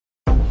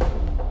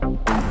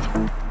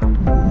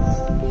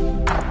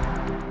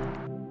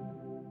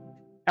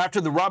After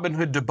the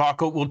Robinhood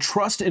debacle, will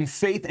trust and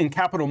faith in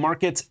capital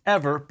markets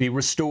ever be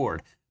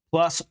restored?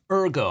 Plus,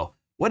 Ergo.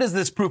 What is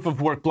this proof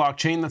of work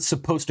blockchain that's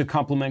supposed to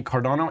complement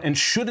Cardano, and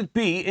should it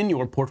be in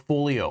your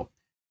portfolio?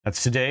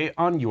 That's today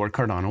on your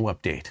Cardano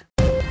Update.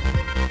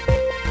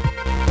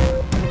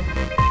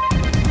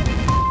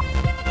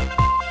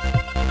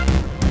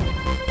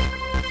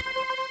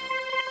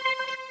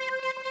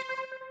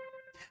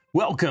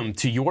 Welcome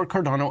to your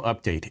Cardano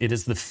Update. It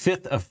is the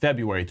 5th of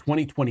February,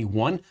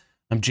 2021.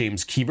 I'm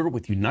James Keever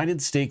with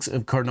United Stakes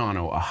of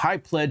Cardano, a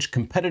high-pledge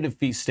competitive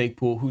fee stake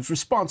pool who's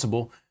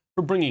responsible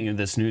for bringing you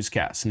this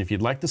newscast. And if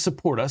you'd like to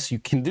support us, you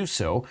can do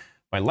so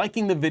by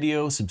liking the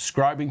video,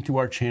 subscribing to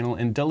our channel,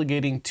 and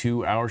delegating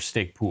to our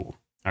stake pool.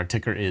 Our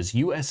ticker is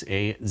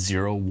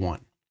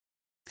USA01.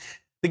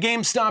 The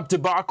GameStop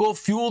debacle,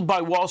 fueled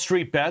by Wall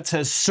Street bets,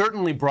 has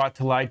certainly brought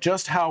to light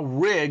just how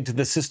rigged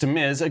the system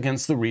is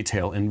against the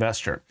retail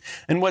investor.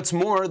 And what's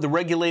more, the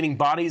regulating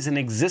bodies in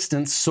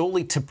existence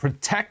solely to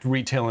protect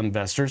retail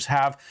investors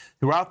have,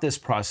 throughout this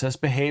process,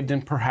 behaved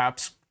in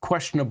perhaps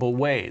questionable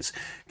ways.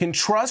 Can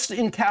trust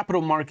in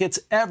capital markets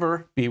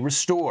ever be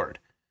restored?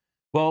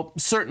 Well,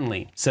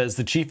 certainly, says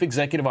the chief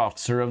executive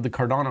officer of the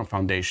Cardano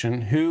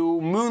Foundation, who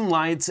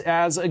moonlights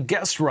as a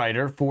guest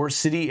writer for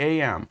City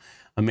AM,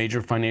 a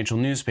major financial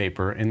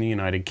newspaper in the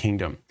United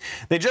Kingdom.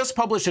 They just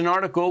published an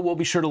article we'll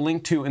be sure to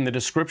link to in the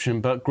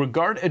description, but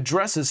Gregard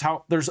addresses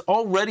how there's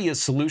already a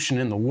solution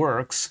in the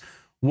works,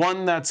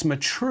 one that's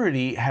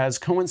maturity has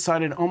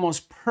coincided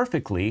almost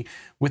perfectly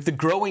with the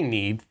growing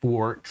need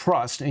for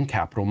trust in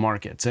capital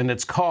markets, and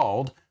it's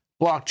called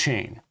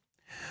blockchain.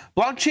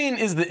 Blockchain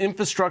is the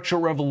infrastructure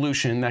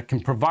revolution that can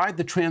provide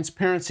the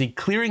transparency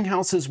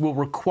clearinghouses will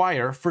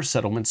require for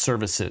settlement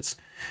services.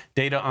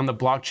 Data on the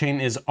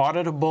blockchain is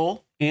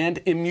auditable and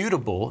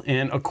immutable,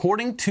 and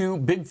according to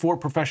Big Four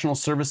professional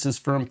services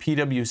firm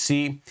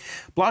PwC,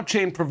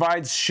 blockchain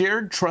provides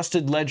shared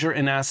trusted ledger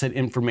and asset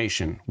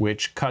information,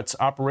 which cuts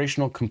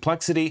operational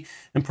complexity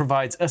and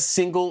provides a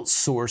single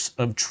source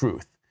of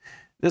truth.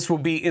 This will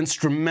be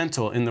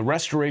instrumental in the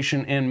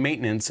restoration and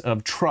maintenance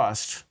of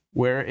trust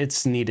where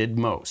it's needed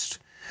most.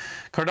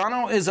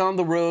 Cardano is on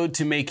the road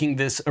to making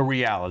this a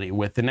reality,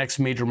 with the next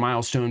major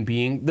milestone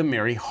being the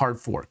Mary hard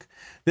fork.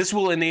 This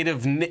will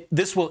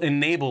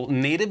enable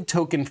native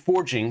token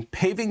forging,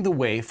 paving the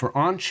way for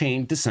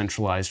on-chain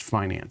decentralized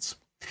finance.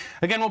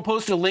 Again, we'll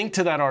post a link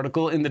to that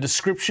article in the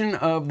description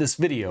of this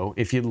video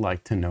if you'd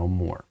like to know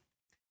more.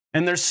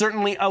 And there's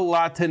certainly a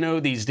lot to know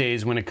these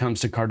days when it comes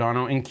to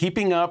Cardano, and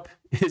keeping up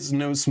is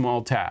no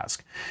small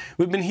task.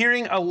 We've been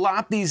hearing a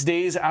lot these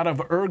days out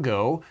of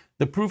Ergo,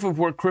 the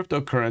proof-of-work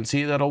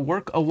cryptocurrency that'll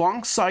work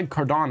alongside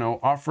Cardano,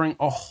 offering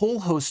a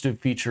whole host of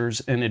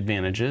features and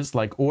advantages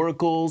like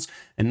oracles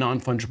and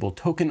non-fungible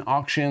token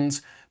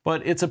auctions.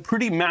 But it's a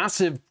pretty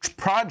massive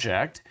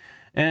project,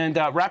 and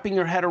wrapping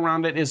your head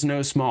around it is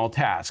no small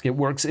task. It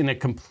works in a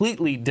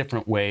completely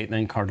different way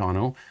than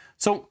Cardano.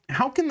 So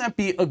how can that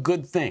be a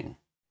good thing?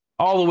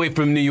 All the way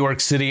from New York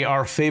City,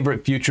 our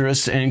favorite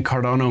futurist and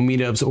Cardano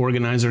meetups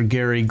organizer,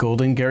 Gary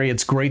Golden. Gary,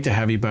 it's great to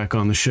have you back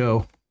on the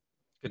show.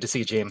 Good to see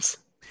you, James.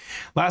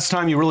 Last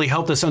time you really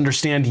helped us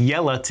understand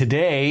Yella.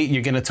 Today,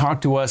 you're going to talk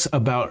to us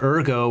about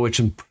Ergo, which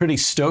I'm pretty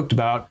stoked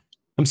about.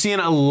 I'm seeing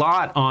a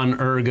lot on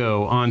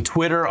Ergo on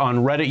Twitter, on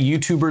Reddit.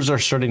 YouTubers are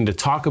starting to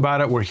talk about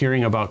it. We're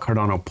hearing about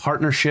Cardano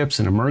partnerships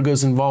and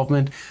Emergo's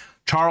involvement.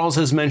 Charles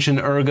has mentioned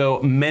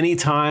Ergo many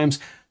times.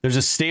 There's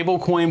a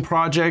stablecoin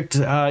project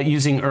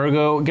using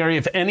Ergo. Gary,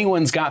 if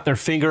anyone's got their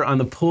finger on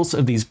the pulse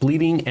of these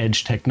bleeding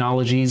edge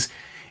technologies,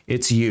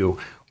 it's you.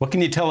 What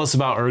can you tell us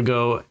about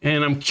Ergo?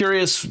 And I'm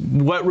curious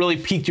what really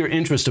piqued your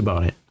interest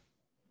about it.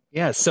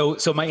 Yeah, so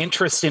my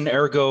interest in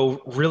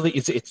Ergo really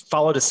it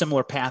followed a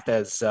similar path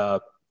as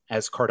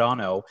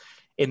Cardano,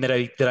 in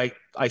that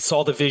I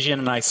saw the vision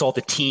and I saw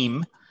the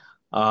team,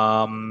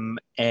 and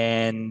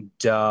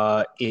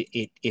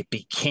it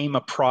became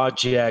a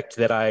project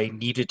that I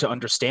needed to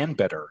understand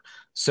better.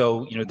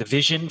 So, the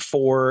vision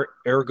for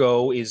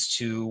Ergo is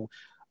to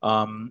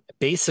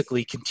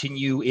basically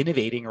continue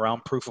innovating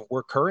around proof of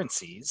work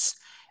currencies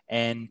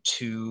and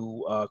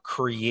to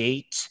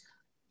create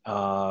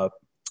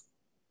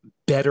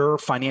better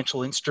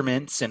financial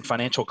instruments and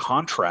financial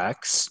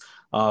contracts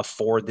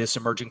for this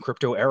emerging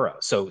crypto era.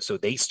 So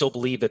they still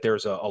believe that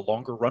there's a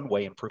longer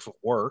runway in proof of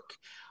work.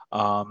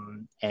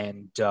 And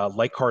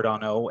like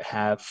Cardano,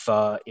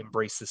 have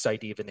embraced this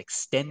idea of an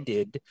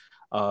extended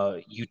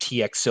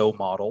UTXO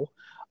model.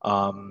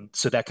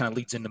 So that kind of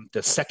leads into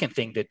the second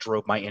thing that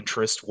drove my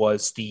interest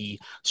was the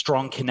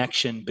strong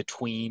connection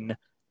between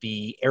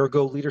the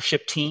Ergo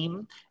leadership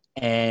team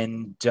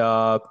and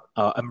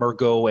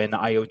Emergo and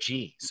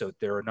IOG. So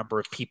there are a number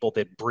of people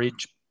that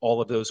bridge all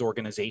of those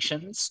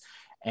organizations.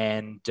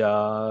 And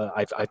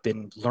I've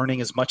been learning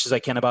as much as I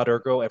can about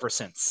Ergo ever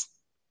since.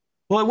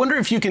 Well, I wonder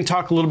if you can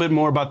talk a little bit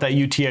more about that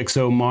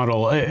UTXO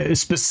model.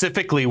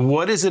 Specifically,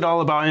 what is it all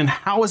about and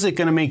how is it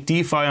going to make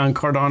DeFi on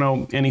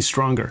Cardano any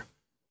stronger?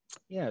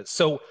 Yeah,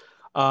 so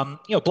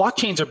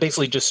Blockchains are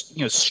basically just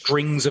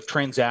strings of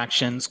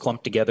transactions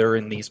clumped together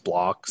in these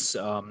blocks,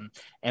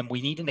 and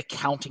we need an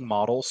accounting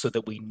model so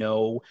that we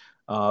know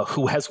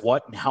who has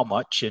what and how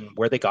much and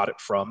where they got it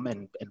from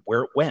and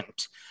where it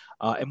went.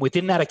 And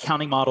within that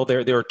accounting model,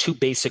 there are two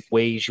basic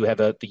ways. You have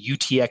the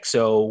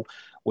UTXO,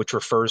 which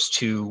refers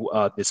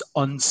to this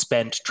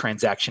unspent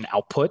transaction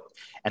output,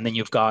 and then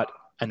you've got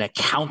an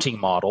accounting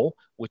model,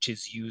 which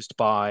is used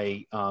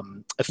by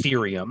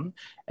Ethereum.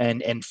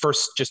 And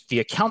first, just the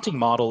accounting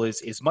model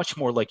is much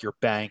more like your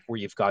bank, where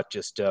you've got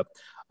just a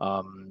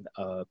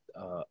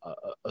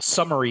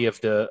summary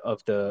of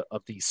the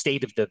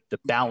state of the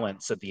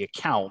balance of the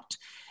account,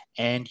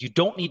 and you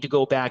don't need to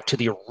go back to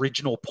the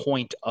original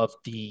point of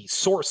the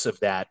source of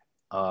that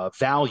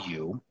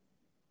value.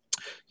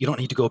 You don't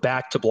need to go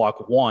back to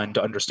block 1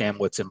 to understand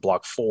what's in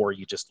block 4.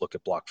 You just look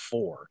at block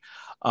 4.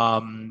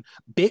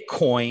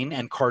 Bitcoin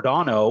and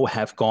Cardano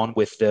have gone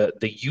with the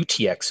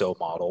UTXO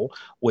model,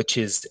 which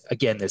is,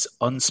 again, this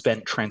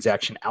unspent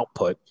transaction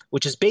output,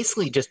 which is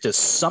basically just a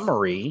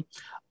summary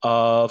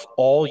of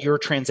all your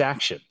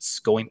transactions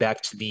going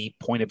back to the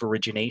point of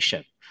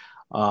origination.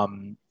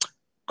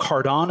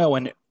 Cardano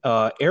and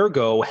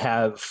Ergo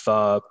have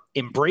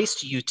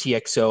embraced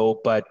UTXO,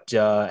 but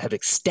have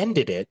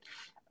extended it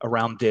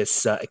around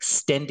this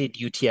extended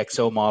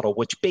UTXO model,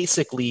 which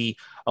basically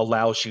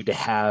allows you to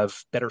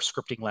have better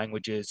scripting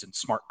languages and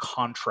smart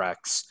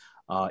contracts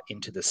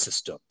into the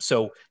system.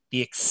 So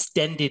the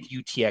extended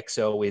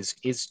UTXO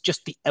is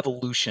just the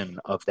evolution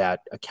of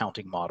that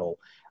accounting model.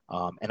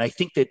 And I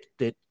think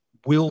that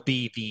will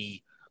be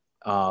the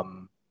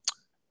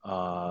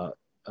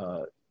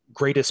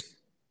greatest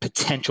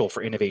potential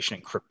for innovation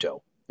in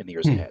crypto in the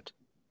years ahead.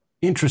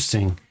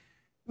 Interesting.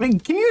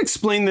 Can you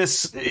explain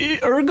this?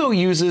 Ergo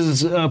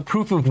uses a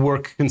proof of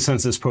work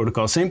consensus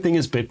protocol, same thing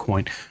as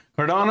Bitcoin.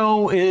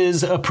 Cardano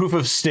is a proof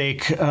of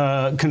stake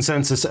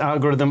consensus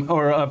algorithm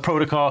or a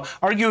protocol,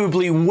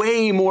 arguably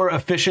way more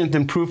efficient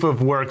than proof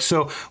of work.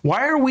 So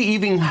why are we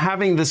even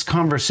having this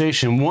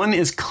conversation? One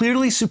is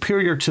clearly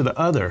superior to the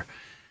other.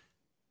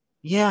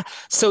 Yeah,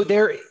 so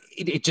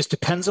it just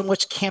depends on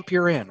which camp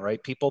you're in,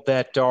 right? People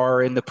that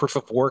are in the proof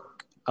of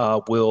work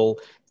will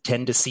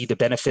tend to see the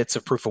benefits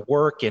of proof of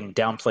work and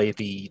downplay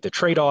the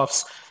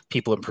trade-offs.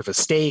 People in proof of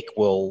stake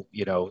will,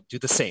 do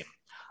the same.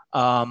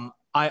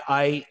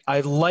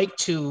 I like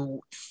to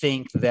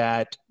think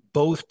that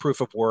both proof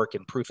of work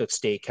and proof of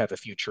stake have a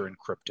future in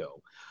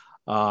crypto.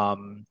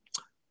 The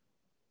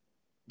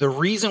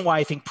reason why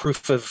I think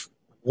proof of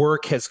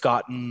work has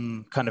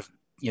gotten kind of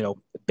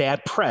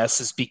bad press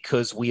is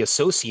because we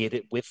associate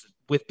it with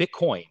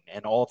Bitcoin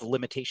and all the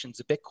limitations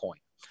of Bitcoin.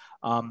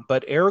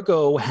 But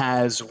Ergo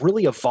has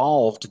really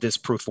evolved this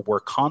proof of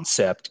work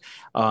concept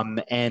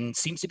and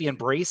seems to be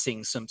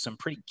embracing some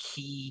pretty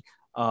key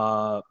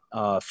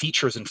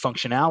features and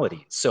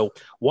functionalities. So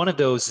one of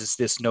those is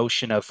this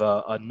notion of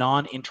a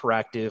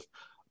non-interactive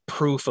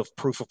proof of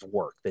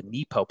work, the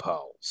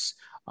NepoPALs,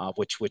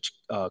 which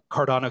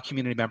Cardano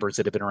community members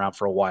that have been around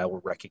for a while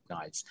will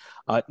recognize.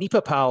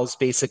 NepoPALs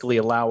basically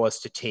allow us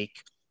to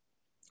take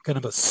kind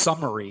of a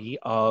summary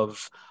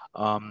of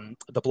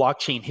the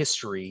blockchain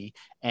history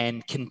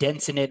and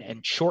condensing it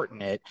and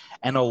shorten it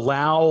and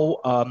allow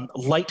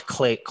light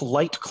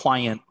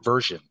client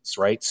versions,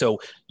 right?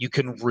 So you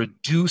can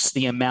reduce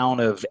the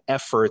amount of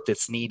effort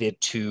that's needed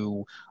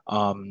to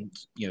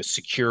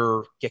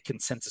get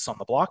consensus on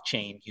the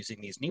blockchain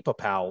using these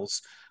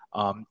NepoPALs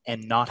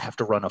and not have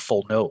to run a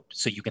full node.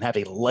 So you can have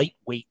a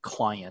lightweight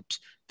client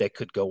that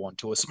could go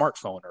onto a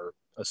smartphone or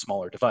a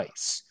smaller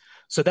device.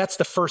 So that's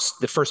the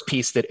first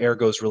piece that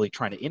Ergo is really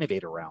trying to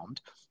innovate around.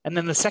 And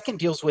then the second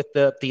deals with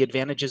the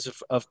advantages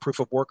of proof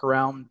of work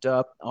around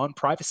on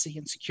privacy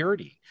and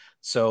security.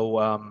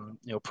 So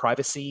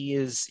privacy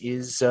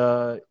is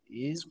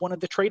one of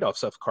the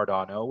trade-offs of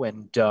Cardano,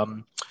 and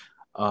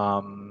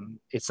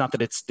it's not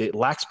that it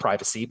lacks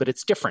privacy, but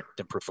it's different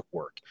than proof of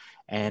work.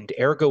 And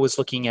Ergo is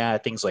looking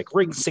at things like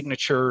ring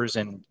signatures,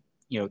 and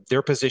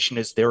their position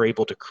is they're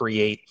able to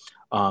create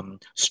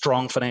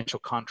strong financial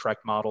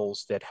contract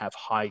models that have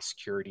high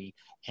security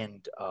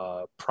and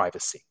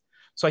privacy.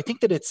 So I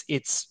think that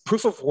it's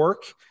proof of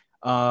work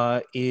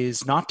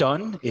is not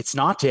done. It's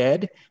not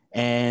dead.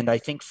 And I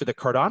think for the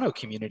Cardano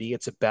community,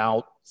 it's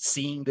about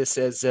seeing this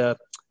as an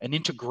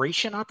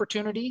integration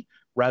opportunity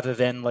rather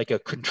than like a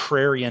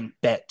contrarian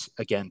bet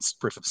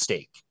against proof of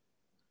stake.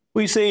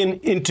 Well, you say an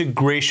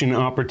integration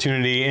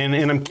opportunity, and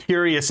I'm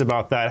curious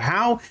about that.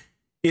 How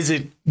is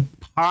it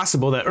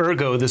possible that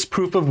Ergo, this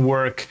proof of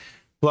work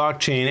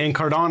blockchain, and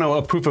Cardano,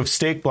 a proof of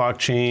stake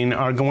blockchain,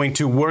 are going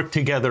to work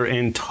together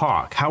and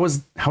talk? How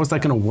is that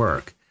going to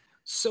work?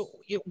 So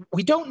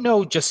we don't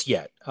know just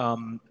yet.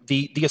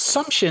 The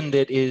assumption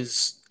that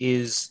is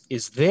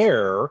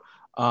there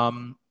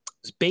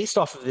is based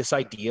off of this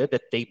idea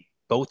that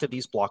both of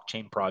these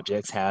blockchain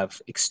projects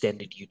have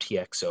extended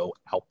UTXO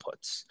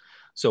outputs.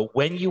 So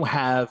when you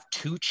have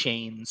two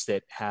chains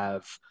that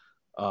have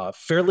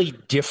fairly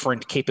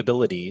different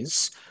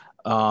capabilities,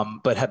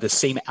 but have the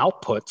same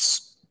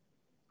outputs,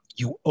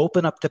 you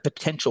open up the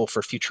potential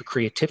for future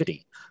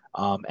creativity.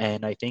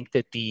 And I think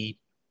that the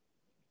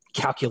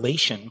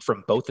calculation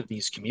from both of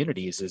these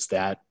communities is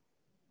that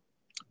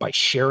by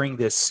sharing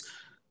this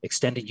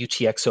extended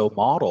UTXO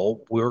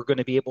model, we're going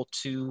to be able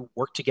to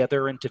work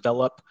together and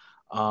develop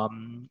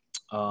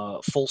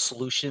full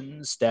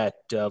solutions that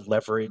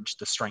leverage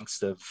the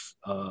strengths of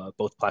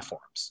both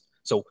platforms.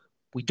 So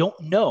we don't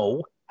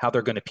know how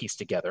they're going to piece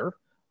together,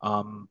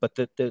 but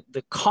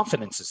the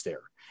confidence is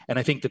there. And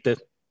I think that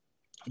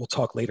we'll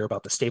talk later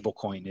about the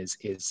stablecoin is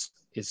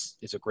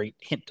a great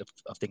hint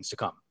of things to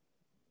come.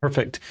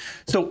 Perfect.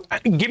 So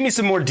give me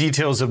some more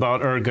details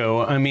about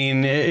Ergo. I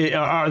mean,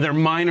 are there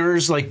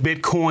miners like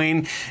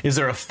Bitcoin? Is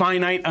there a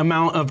finite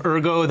amount of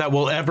Ergo that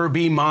will ever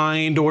be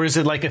mined? Or is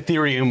it like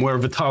Ethereum where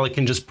Vitalik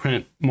can just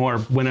print more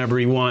whenever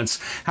he wants?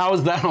 How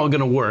is that all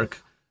going to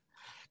work?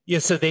 Yeah,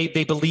 so they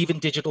believe in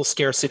digital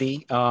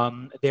scarcity.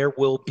 There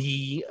will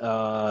be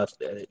I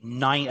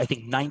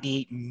think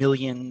 98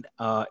 million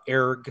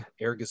ERG.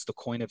 ERG is the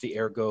coin of the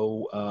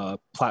Ergo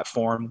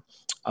platform.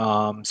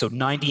 So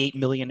 98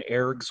 million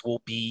ERGs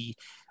will be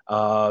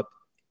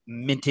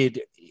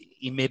minted,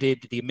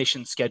 emitted. The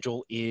emission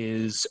schedule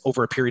is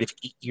over a period of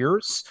 8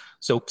 years.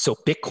 So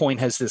Bitcoin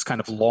has this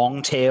kind of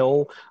long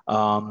tail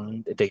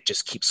that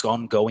just keeps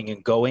on going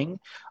and going.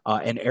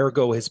 And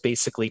Ergo has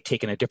basically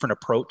taken a different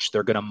approach.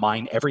 They're going to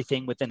mine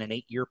everything within an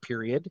 8-year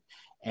period.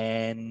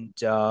 And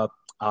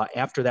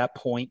after that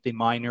point, the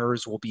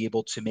miners will be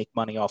able to make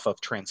money off of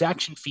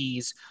transaction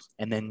fees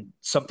and then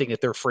something that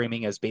they're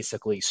framing as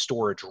basically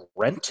storage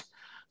rent.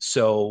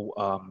 So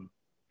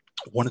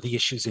one of the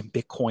issues in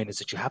Bitcoin is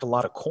that you have a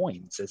lot of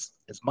coins.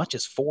 As much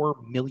as 4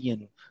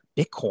 million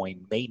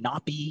Bitcoin may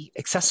not be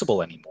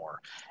accessible anymore.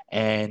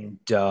 And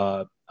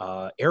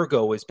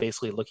Ergo is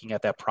basically looking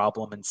at that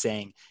problem and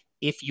saying,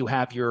 if you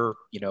have your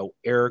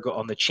Ergo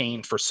on the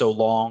chain for so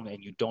long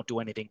and you don't do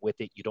anything with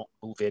it, you don't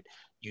move it,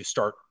 you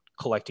start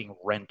collecting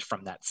rent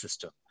from that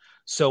system.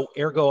 So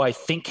Ergo, I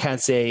think,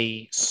 has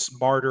a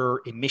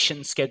smarter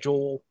emission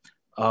schedule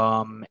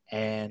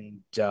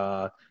and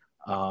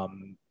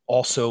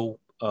also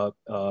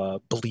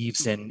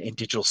believes in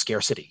digital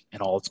scarcity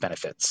and all its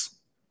benefits.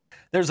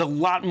 There's a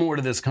lot more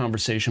to this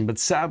conversation, but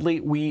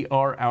sadly, we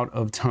are out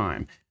of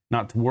time.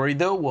 Not to worry,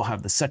 though, we'll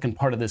have the second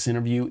part of this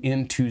interview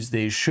in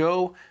Tuesday's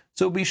show,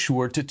 so be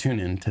sure to tune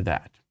in to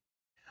that.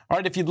 All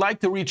right, if you'd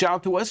like to reach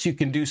out to us, you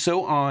can do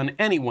so on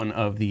any one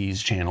of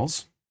these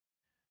channels.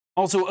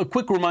 Also, a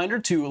quick reminder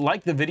to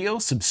like the video,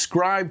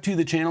 subscribe to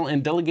the channel,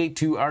 and delegate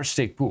to our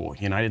stake pool,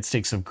 United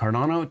Stakes of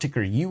Cardano,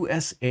 ticker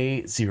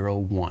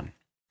USA01.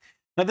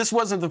 Now, this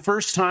wasn't the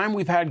first time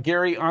we've had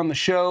Gary on the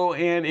show,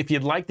 and if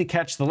you'd like to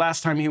catch the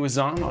last time he was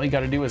on, all you got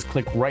to do is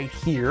click right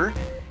here.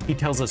 He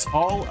tells us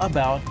all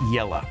about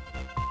Yella.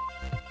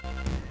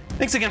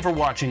 Thanks again for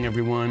watching,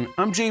 everyone.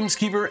 I'm James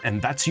Keever,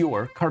 and that's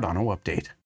your Cardano Update.